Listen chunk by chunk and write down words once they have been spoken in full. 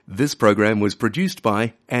This program was produced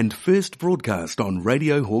by and first broadcast on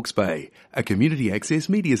Radio Hawke's Bay, a community access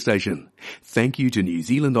media station. Thank you to New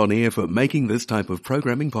Zealand On Air for making this type of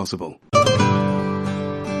programming possible.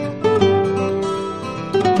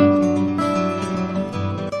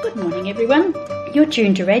 Good morning, everyone. You're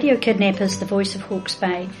tuned to Radio Kidnappers, the voice of Hawke's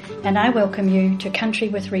Bay, and I welcome you to Country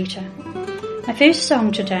with Rita. My first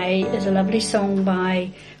song today is a lovely song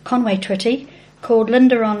by Conway Twitty called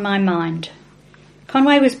Linda on My Mind.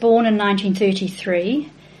 Conway was born in 1933.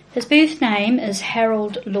 His birth name is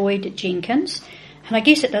Harold Lloyd Jenkins, and I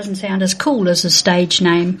guess it doesn't sound as cool as his stage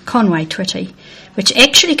name, Conway Twitty, which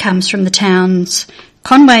actually comes from the towns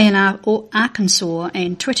Conway in Arkansas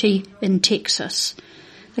and Twitty in Texas.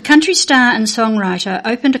 The country star and songwriter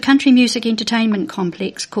opened a country music entertainment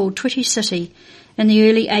complex called Twitty City in the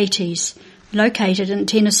early 80s, located in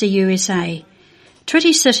Tennessee, USA.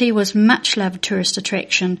 Twitty City was much loved tourist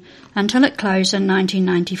attraction until it closed in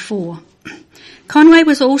 1994. Conway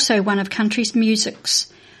was also one of country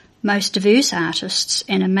music's most diverse artists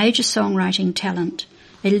and a major songwriting talent.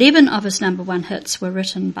 11 of his number one hits were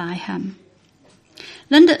written by him.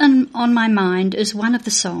 Linda on My Mind is one of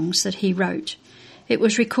the songs that he wrote. It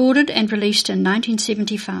was recorded and released in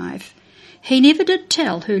 1975. He never did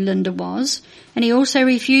tell who Linda was, and he also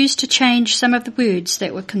refused to change some of the words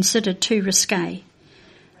that were considered too risque.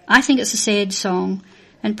 I think it's a sad song,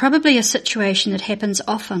 and probably a situation that happens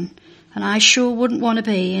often, and I sure wouldn't want to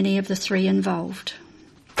be any of the three involved.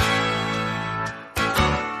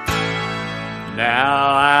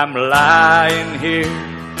 Now I'm lying here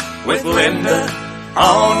with Linda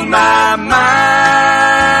on my mind,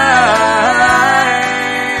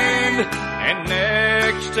 and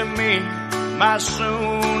next to me, my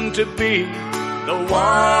soon-to-be, the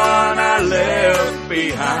one I left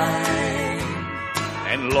behind.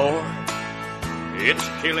 And Lord, it's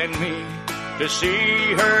killing me to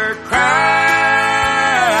see her crying.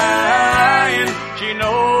 She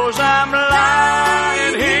knows I'm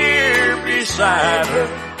lying here beside her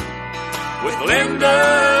with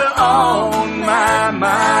Linda on my mind.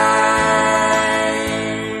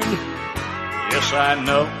 Yes, I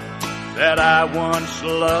know that I once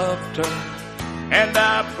loved her, and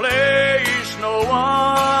I placed no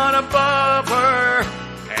one above her,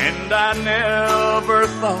 and I never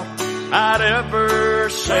thought I'd ever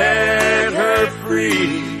set her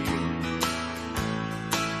free.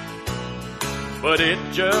 But it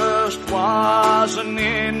just wasn't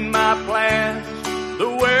in my plans, the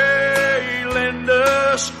way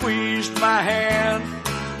Linda squeezed my hand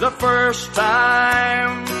the first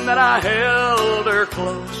time that I held her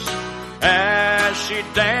close. As she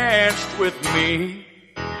danced with me,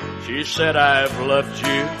 she said, I've loved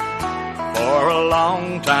you for a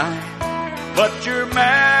long time, but you're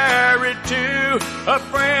married to a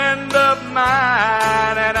friend of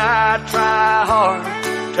mine, and I try hard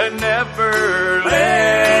to never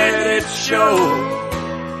let it show.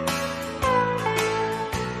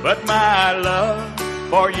 But my love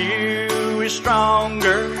for you is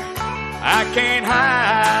stronger, I can't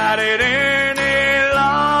hide it any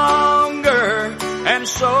longer, and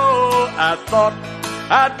so I thought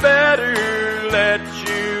I'd better let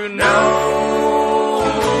you know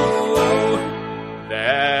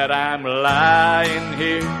that I'm lying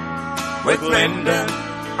here with Linda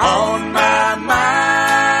on my mind,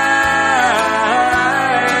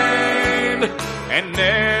 and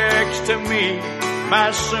next to me,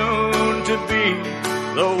 my soon-to-be,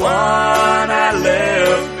 the one I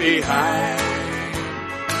left behind.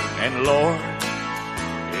 And Lord,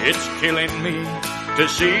 it's killing me to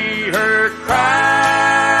see her crying.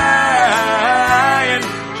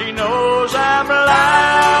 She knows I'm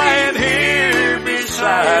lying here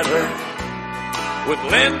beside her with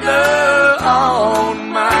Linda on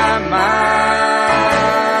my mind.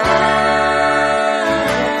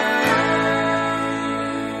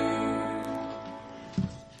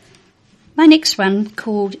 My next one,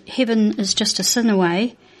 called Heaven is Just a Sin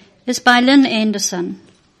Away, is by Lyn Anderson.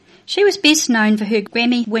 She was best known for her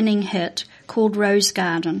Grammy-winning hit called Rose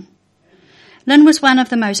Garden. Lyn was one of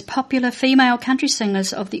the most popular female country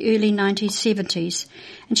singers of the early 1970s,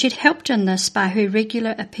 and she'd helped in this by her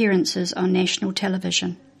regular appearances on national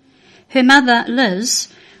television. Her mother, Liz,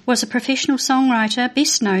 was a professional songwriter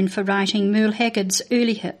best known for writing Merle Haggard's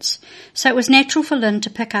early hits, so it was natural for Lyn to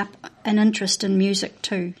pick up an interest in music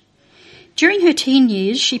too. During her teen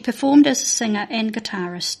years, she performed as a singer and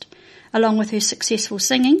guitarist. Along with her successful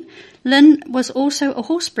singing, Lyn was also a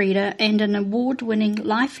horse breeder and an award-winning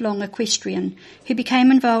lifelong equestrian who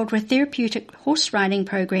became involved with therapeutic horse riding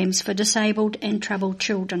programs for disabled and troubled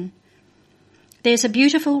children. There's a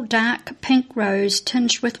beautiful dark pink rose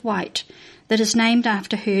tinged with white that is named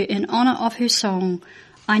after her in honour of her song,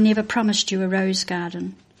 I Never Promised You a Rose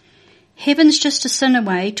Garden. Heaven's Just a Sin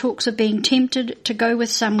Away talks of being tempted to go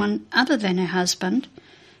with someone other than her husband,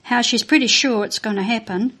 how she's pretty sure it's going to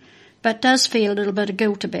happen, but does feel a little bit of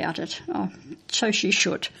guilt about it. Oh, so she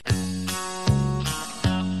should.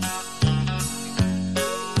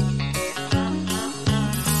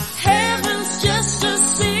 Heaven's just a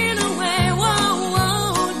sin away, whoa,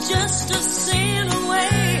 whoa, just a sin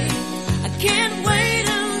away. I can't wait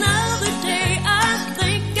another day, I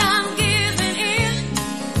think I'm giving in.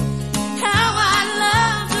 How I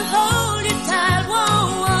love to hold you tight,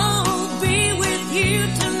 whoa, whoa, be with you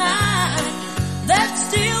tonight. That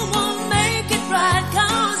still won't make it right,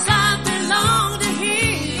 'cause I belong to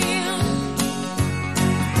him.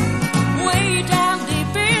 Way down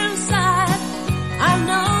deep inside, I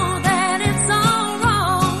know that it's all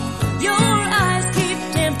wrong. Your eyes keep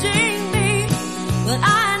tempting me, but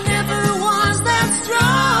I never was that strong.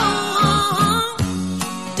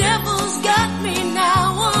 Devil's got me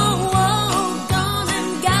now, whoa, whoa, gone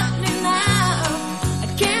and got me now. I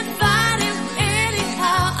can't fight him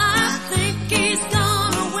anyhow, I think he's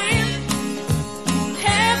gonna win.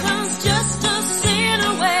 Heaven's just a sin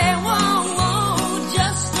away, whoa, whoa,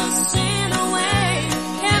 just a sin away.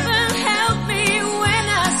 Heaven help me when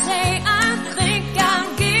I say I think I'm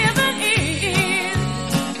giving in.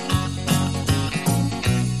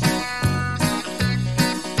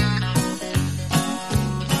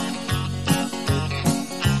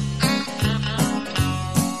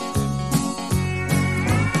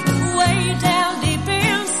 Way down deep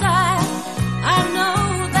inside, I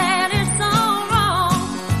know that it's all wrong.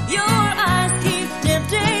 Your eyes keep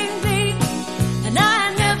tempting me, and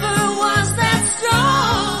I never was that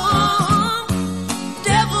strong.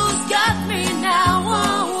 Devil's got me now,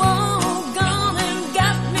 whoa, whoa, gone and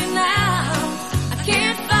got me now. I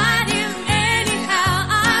can't fight him anyhow,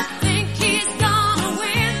 I think he's gonna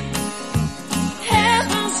win.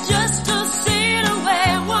 Heaven's just a sin away,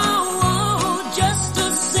 whoa, whoa, just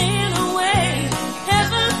a sin away.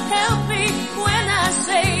 Heaven help me when I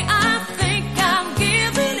say I think I'm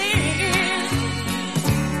giving in.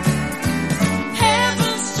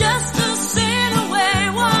 Heaven's just a sin away,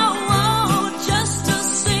 whoa, whoa, just a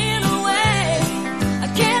sin away. I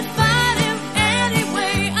can't fight him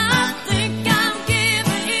anyway, I think I'm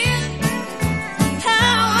giving in.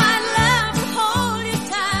 How I love to hold you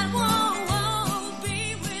tight, whoa, whoa, be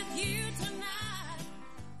with you tonight.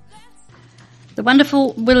 The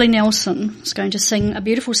wonderful Willie Nelson is going to sing a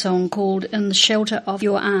beautiful song called In the Shelter of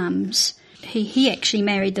Your Arms. He actually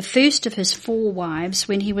married the first of his 4 wives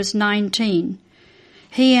when he was 19.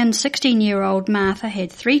 He and 16-year-old Martha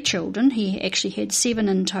had 3 children. He actually had 7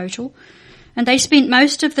 in total. And they spent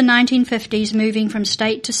most of the 1950s moving from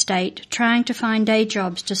state to state, trying to find day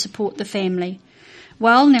jobs to support the family,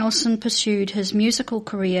 while Nelson pursued his musical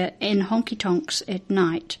career in honky-tonks at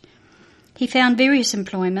night. He found various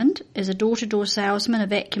employment as a door-to-door salesman of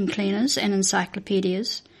vacuum cleaners and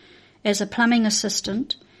encyclopedias, as a plumbing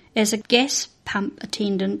assistant, as a gas pump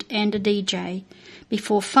attendant and a DJ,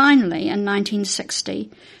 before finally, in 1960,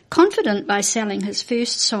 confident by selling his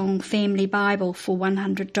first song, Family Bible, for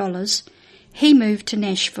 $100, he moved to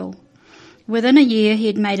Nashville. Within a year, he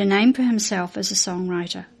had made a name for himself as a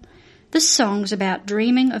songwriter. This song's about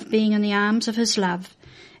dreaming of being in the arms of his love,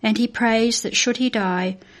 and he prays that should he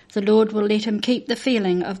die, the Lord will let him keep the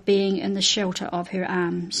feeling of being in the shelter of her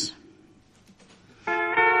arms.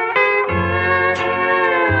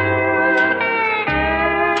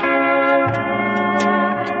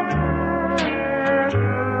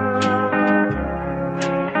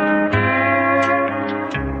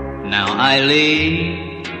 Now I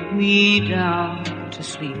lay me down to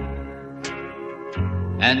sleep,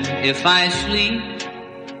 and if I sleep,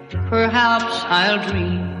 perhaps I'll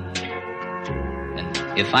dream. And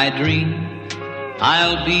if I dream,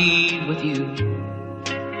 I'll be with you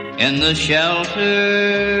in the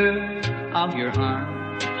shelter of your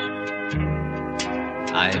arms.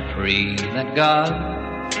 I pray that God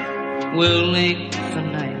will lengthen the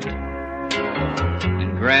night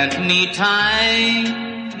and grant me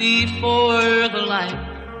time before the light,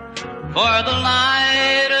 for the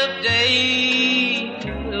light of day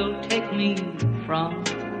will take me from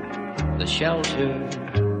the shelter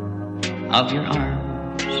of your arms.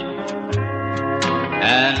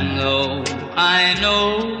 And though I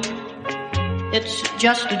know it's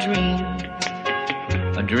just a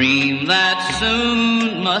dream that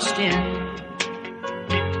soon must end,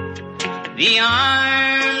 the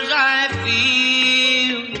arms I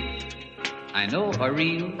feel I know are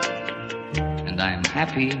real, and I'm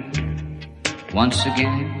happy once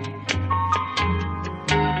again.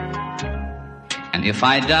 And if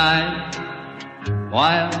I die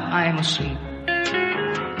while I'm asleep,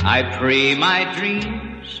 I pray my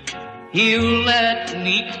dreams He'll let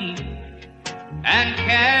me keep and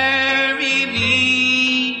carry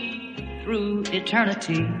me through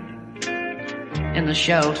eternity in the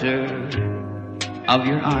shelter of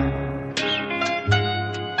your arms.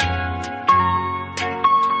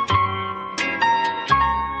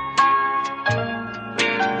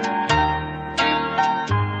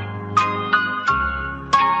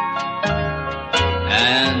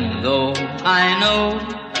 And though I know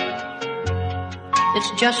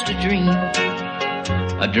it's just a dream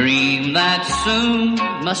that soon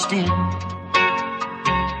must end,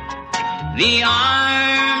 the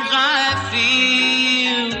arms I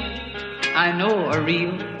feel I know are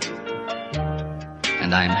real,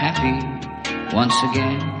 and I'm happy once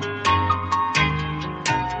again.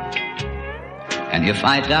 And if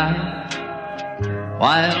I die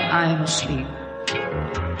while I'm asleep,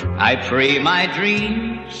 I pray my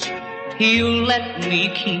dreams He'll let me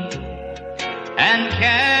keep and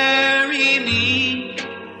carry me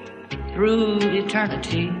through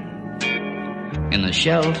eternity in the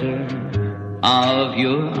shelter of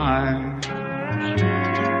your arms.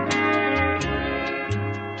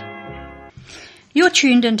 You're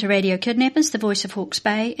tuned into Radio Kidnappers, the voice of Hawke's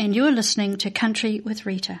Bay, and you're listening to Country with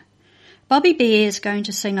Rita. Bobby Bear is going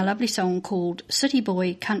to sing a lovely song called City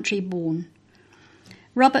Boy, Country Born.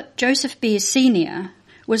 Robert Joseph Bear Sr.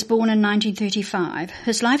 was born in 1935.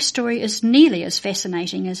 His life story is nearly as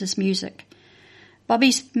fascinating as his music.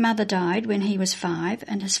 Bobby's mother died when he was 5,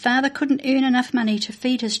 and his father couldn't earn enough money to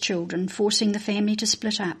feed his children, forcing the family to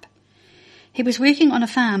split up. He was working on a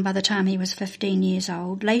farm by the time he was 15 years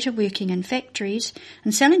old, later working in factories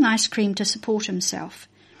and selling ice cream to support himself.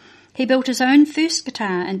 He built his own first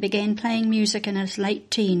guitar and began playing music in his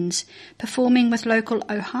late teens, performing with local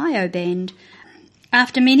Ohio band.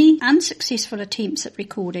 After many unsuccessful attempts at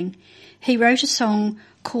recording, he wrote a song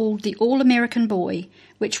called The All-American Boy,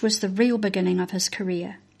 which was the real beginning of his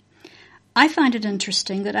career. I find it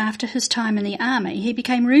interesting that after his time in the army, he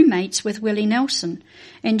became roommates with Willie Nelson,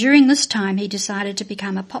 and during this time he decided to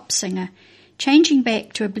become a pop singer, changing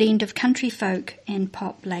back to a blend of country folk and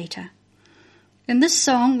pop later. In this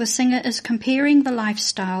song, the singer is comparing the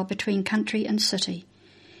lifestyle between country and city.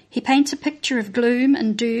 He paints a picture of gloom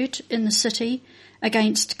and dirt in the city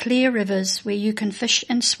against clear rivers where you can fish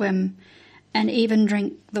and swim and even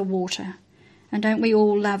drink the water. And don't we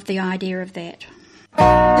all love the idea of that?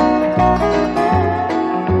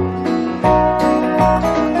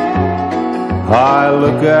 I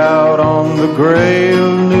look out on the gray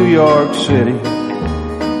of New York City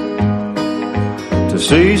to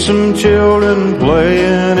see some children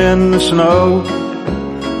playing in the snow.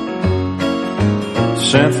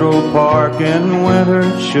 Central Park in winter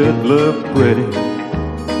should look pretty,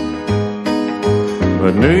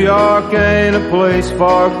 but New York ain't a place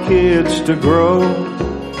for kids to grow.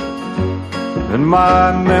 And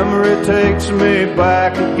my memory takes me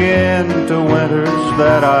back again to winters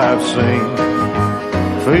that I've seen,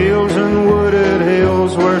 fields and wooded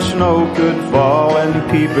hills where snow could fall and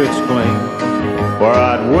keep it clean, where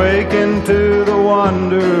I'd wake into the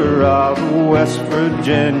wonder of West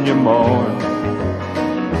Virginia morn.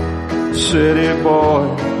 City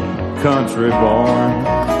boy, country born.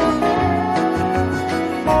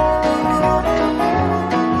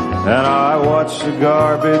 And I watch the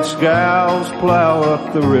garbage scows plow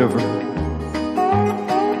up the river,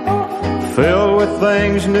 filled with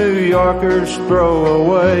things New Yorkers throw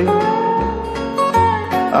away.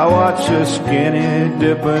 I watch the skinny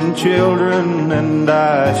dipping children and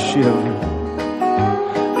I shiver.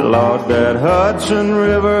 Lord, that Hudson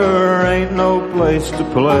River ain't no place to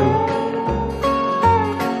play.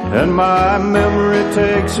 And my memory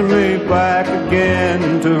takes me back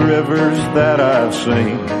again to rivers that I've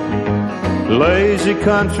seen, lazy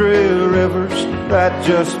country rivers that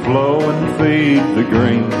just flow and feed the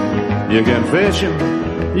green. You can fish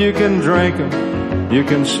 'em, you can drink 'em, you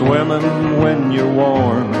can swim 'em when you're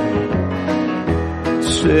warm.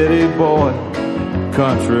 City boy,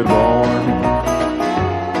 country born.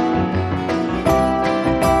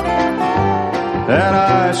 And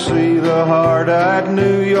I see the hard-eyed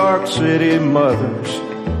New York City mothers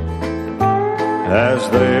as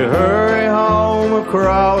they hurry home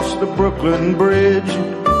across the Brooklyn Bridge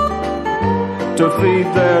to feed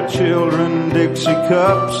their children Dixie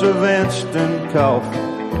cups of instant coffee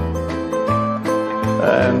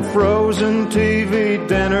and frozen TV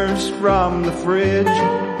dinners from the fridge.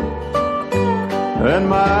 And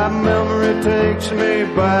my memory takes me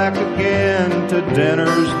back again to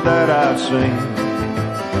dinners that I've seen,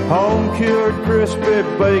 home-cured crispy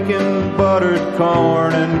bacon, buttered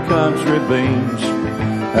corn and country beans,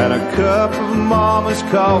 and a cup of mama's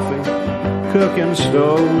coffee, cooking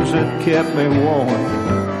stoves that kept me warm.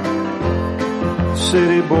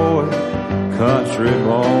 City boy, country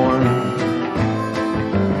born.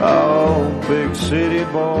 Oh, big city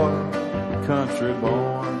boy, country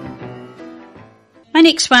born. My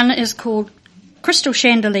next one is called Crystal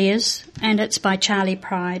Chandeliers, and it's by Charlie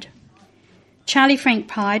Pride. Charlie Frank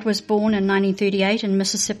Pride was born in 1938 in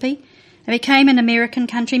Mississippi and became an American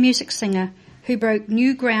country music singer who broke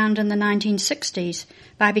new ground in the 1960s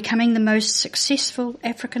by becoming the most successful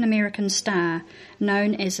African-American star,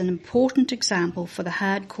 known as an important example for the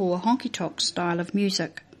hardcore honky-tonk style of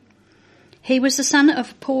music. He was the son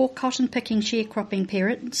of poor cotton-picking sharecropping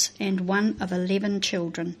parents and one of 11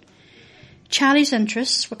 children. Charlie's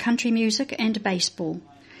interests were country music and baseball,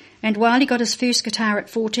 and while he got his first guitar at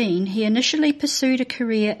 14, he initially pursued a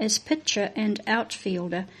career as pitcher and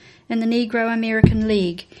outfielder in the Negro American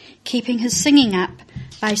League, keeping his singing up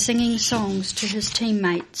by singing songs to his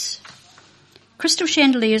teammates. Crystal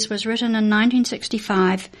Chandeliers was written in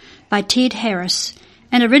 1965 by Ted Harris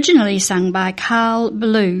and originally sung by Carl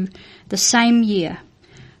Ballou the same year.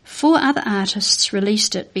 4 other artists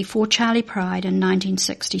released it before Charlie Pride in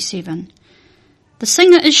 1967. The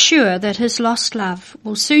singer is sure that his lost love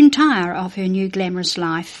will soon tire of her new glamorous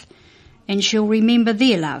life, and she'll remember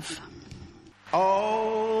their love.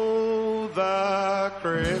 Oh, the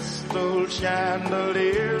crystal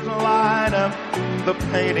chandeliers light up the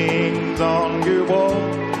paintings on your wall.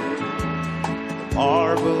 The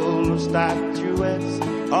marble statuettes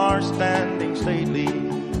are standing stately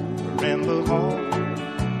in the hall.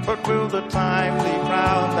 But will the timely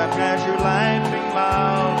crowd that has your laughing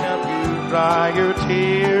mouth help you dry your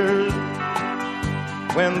tears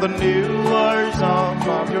when the new horizon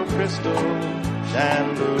of your crystal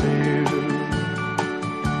chandeliers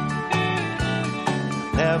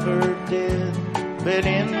never did fit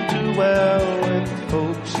in too well with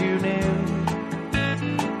folks you knew?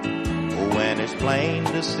 When it's plain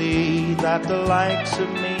to see that the likes of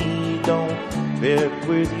me don't fit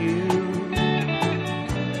with you,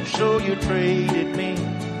 so you traded me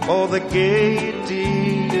for the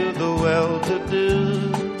gaiety of the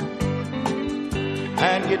well-to-do,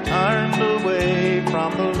 and you turned away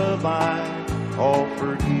from the love I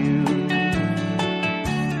offered you.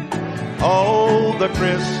 Oh, the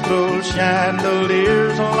crystal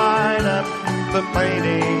chandeliers light up the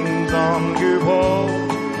paintings on your wall.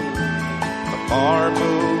 The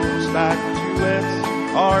marble statuettes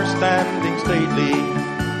are standing stately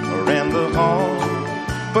in the hall.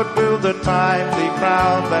 But will the timely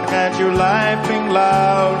crowd that had you laughing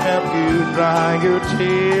loud help you dry your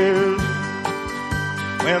tears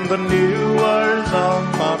when the new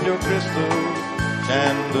horizon of your crystal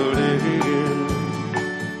chandeliers?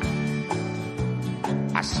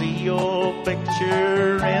 I see your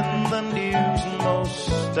picture in the news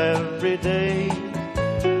most every day.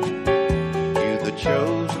 You're the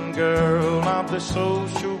chosen girl of the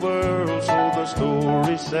social world, so the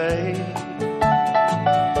stories say.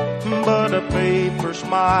 But a paper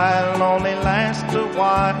smile only lasts a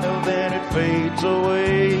while, then it fades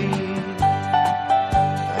away,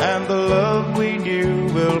 and the love we knew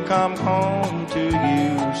will come home to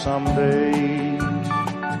you someday.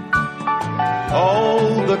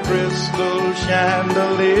 Oh, the crystal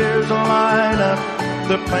chandeliers light up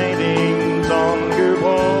the paintings on your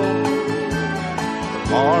wall. The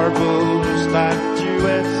marble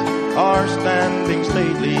statuettes are standing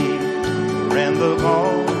stately in the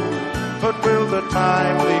hall. But will the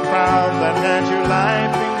timely crowd that has your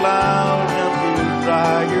laughing loud help you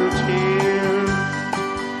dry your tears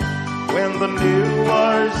when the new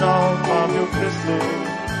horizon of your crystal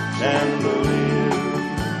chandeliers?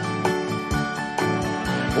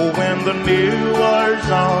 Oh, when the new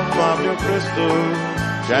horizon of your crystal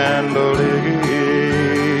chandeliers.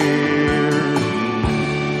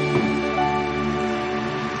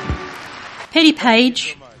 Petty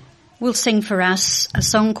Page will sing for us a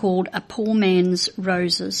song called A Poor Man's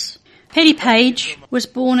Roses. Petty Page was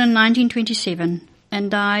born in 1927 and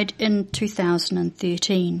died in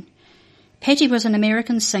 2013. Petty was an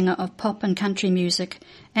American singer of pop and country music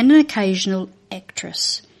and an occasional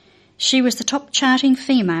actress. She was the top charting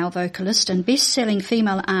female vocalist and best-selling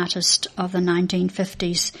female artist of the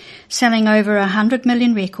 1950s, selling over 100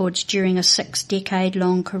 million records during a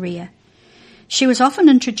 6-decade-long career. She was often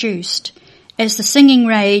introduced as the singing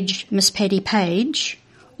rage Miss Petty Page,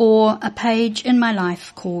 or a page in my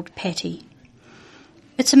life called Patty.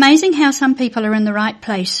 It's amazing how some people are in the right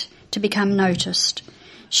place to become noticed.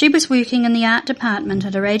 She was working in the art department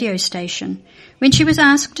at a radio station when she was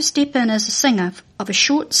asked to step in as a singer of a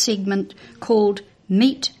short segment called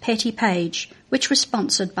Meet Patty Page, which was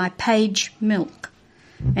sponsored by Page Milk,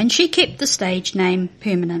 and she kept the stage name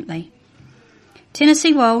permanently.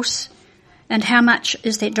 Tennessee Waltz and How Much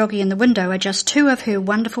Is That Doggy in the Window are just two of her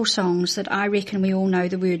wonderful songs that I reckon we all know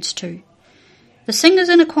the words to. The singer's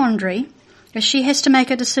in a quandary as she has to make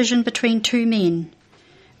a decision between two men.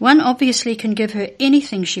 One obviously can give her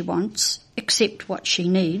anything she wants, except what she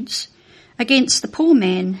needs, against the poor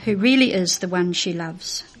man who really is the one she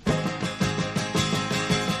loves.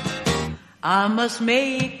 I must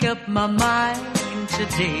make up my mind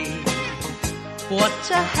today, what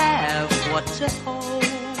to have, what to hold.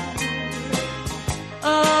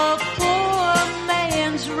 A poor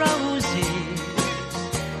man's roses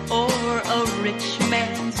or a rich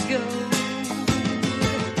man's gold.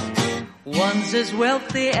 One's as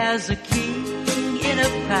wealthy as a king in a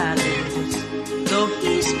palace, though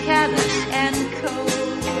he's callous and cold.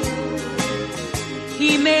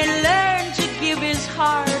 He may learn to give his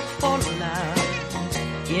heart for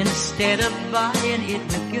love instead of buying it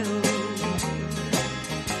with gold.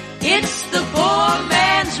 It's the poor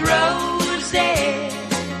man's roses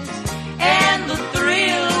and the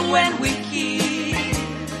thrill when we kiss.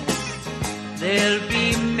 There'll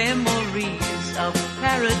be memories of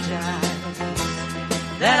paradise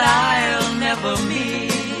that I'll never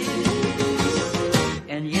miss.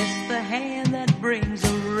 And yes, the hand that brings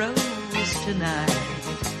a rose tonight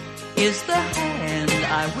is the hand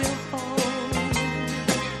I will hold.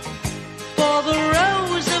 For the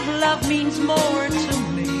rose of love means more to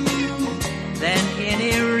me than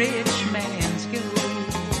any rich man's gold.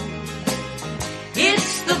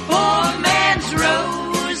 It's the poor man's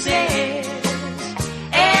roses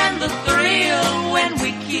and the thrill when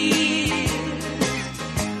we kiss.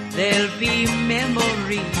 There'll be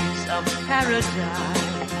memories of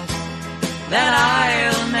paradise that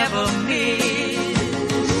I'll never miss.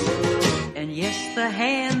 And yes, the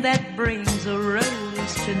hand that brings a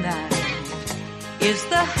rose tonight is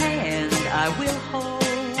the hand I will hold.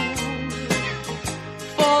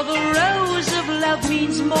 For the rose of love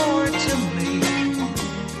means more to me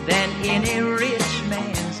than any rich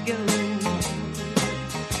man's gold.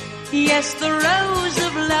 Yes, the rose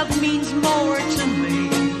of love means more to me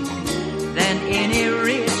than any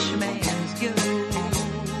rich man's gold.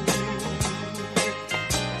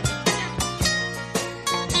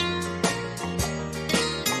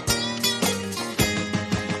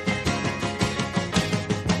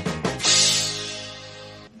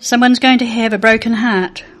 Someone's going to have a broken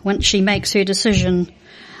heart once she makes her decision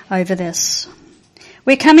over this.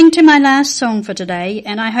 We're coming to my last song for today,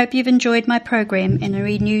 and I hope you've enjoyed my program and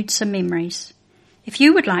renewed some memories. If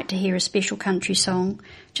you would like to hear a special country song,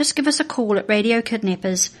 just give us a call at Radio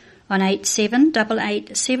Kidnappers on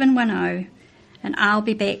 8788 710, and I'll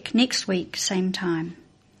be back next week, same time.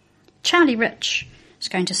 Charlie Rich is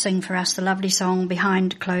going to sing for us the lovely song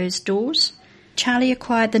Behind Closed Doors. Charlie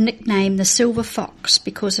acquired the nickname the Silver Fox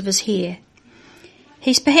because of his hair.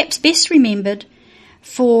 He's perhaps best remembered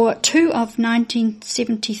for two of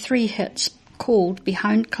 1973 hits called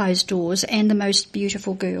Behind Closed Doors and The Most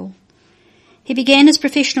Beautiful Girl. He began his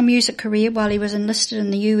professional music career while he was enlisted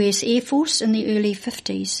in the US Air Force in the early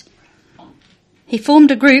 50s. He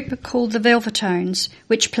formed a group called the Velvetones,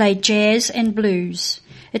 which played jazz and blues.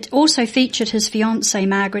 It also featured his fiancée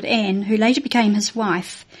Margaret Ann, who later became his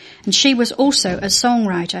wife, and she was also a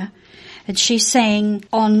songwriter, and she sang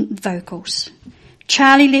on vocals.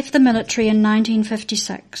 Charlie left the military in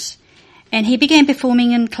 1956, and he began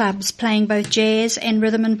performing in clubs playing both jazz and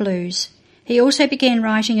rhythm and blues. He also began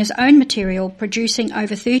writing his own material, producing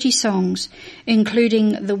over 30 songs,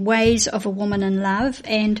 including The Ways of a Woman in Love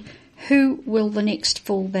and Who Will the Next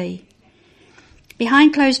Fool Be?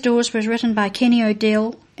 Behind Closed Doors was written by Kenny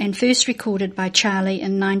O'Dell and first recorded by Charlie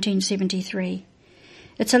in 1973.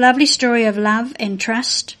 It's a lovely story of love and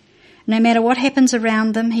trust. No matter what happens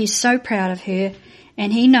around them, he's so proud of her,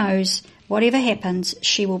 and he knows whatever happens,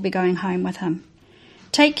 she will be going home with him.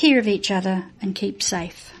 Take care of each other and keep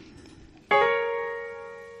safe.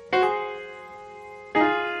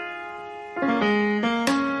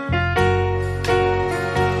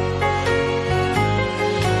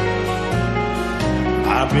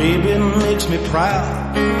 My baby makes me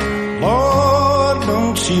proud. Lord,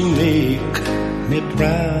 don't you make me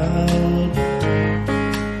proud.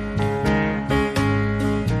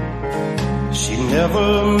 She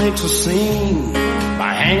never makes a scene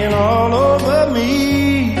by hanging all over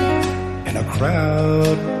me in a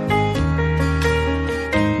crowd.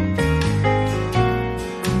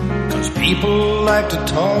 'Cause people like to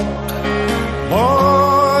talk,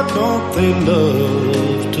 Lord, Lord, don't they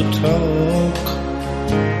love to talk?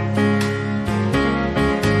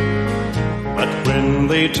 But when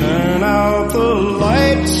they turn out the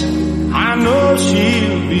lights, I know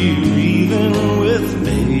she'll be leaving with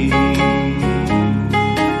me.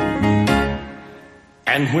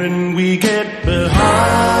 And when we get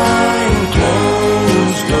behind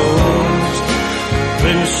closed doors,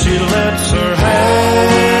 when she lets her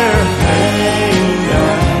hair hang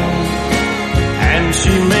down, and she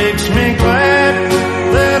makes me glad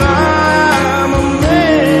that I'm a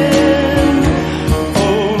man.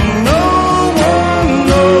 Oh, no one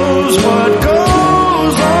knows what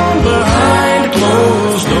goes on behind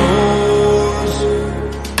closed doors.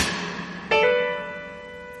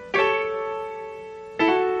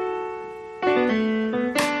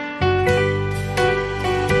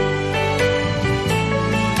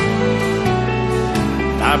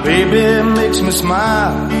 My baby makes me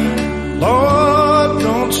smile. Lord,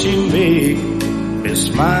 don't she make me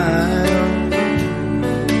smile?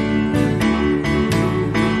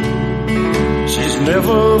 She's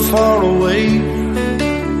never far away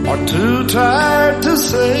or too tired to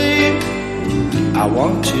say, I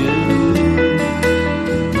want you.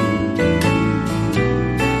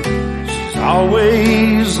 She's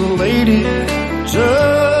always a lady,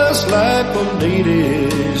 just like a lady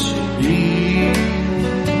should be.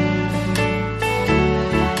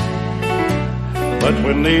 But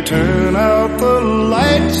when they turn out the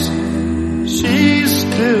lights, she's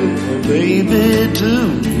still a baby to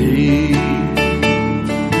me.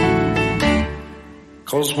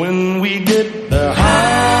 'Cause when we get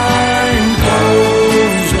behind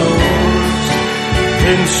closed doors,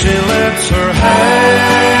 then she lets her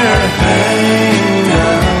hair hang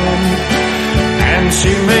down, and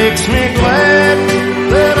she makes me glad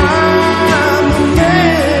that I'm a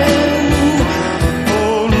man.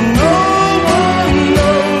 Oh, no one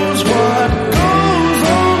knows what goes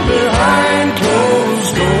on behind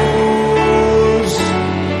closed doors.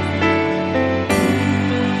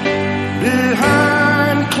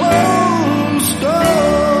 Behind closed doors.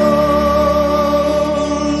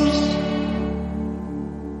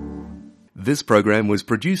 This program was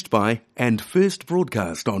produced by and first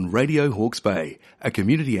broadcast on Radio Hawke's Bay, a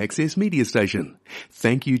community access media station.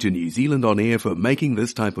 Thank you to New Zealand On Air for making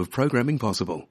this type of programming possible.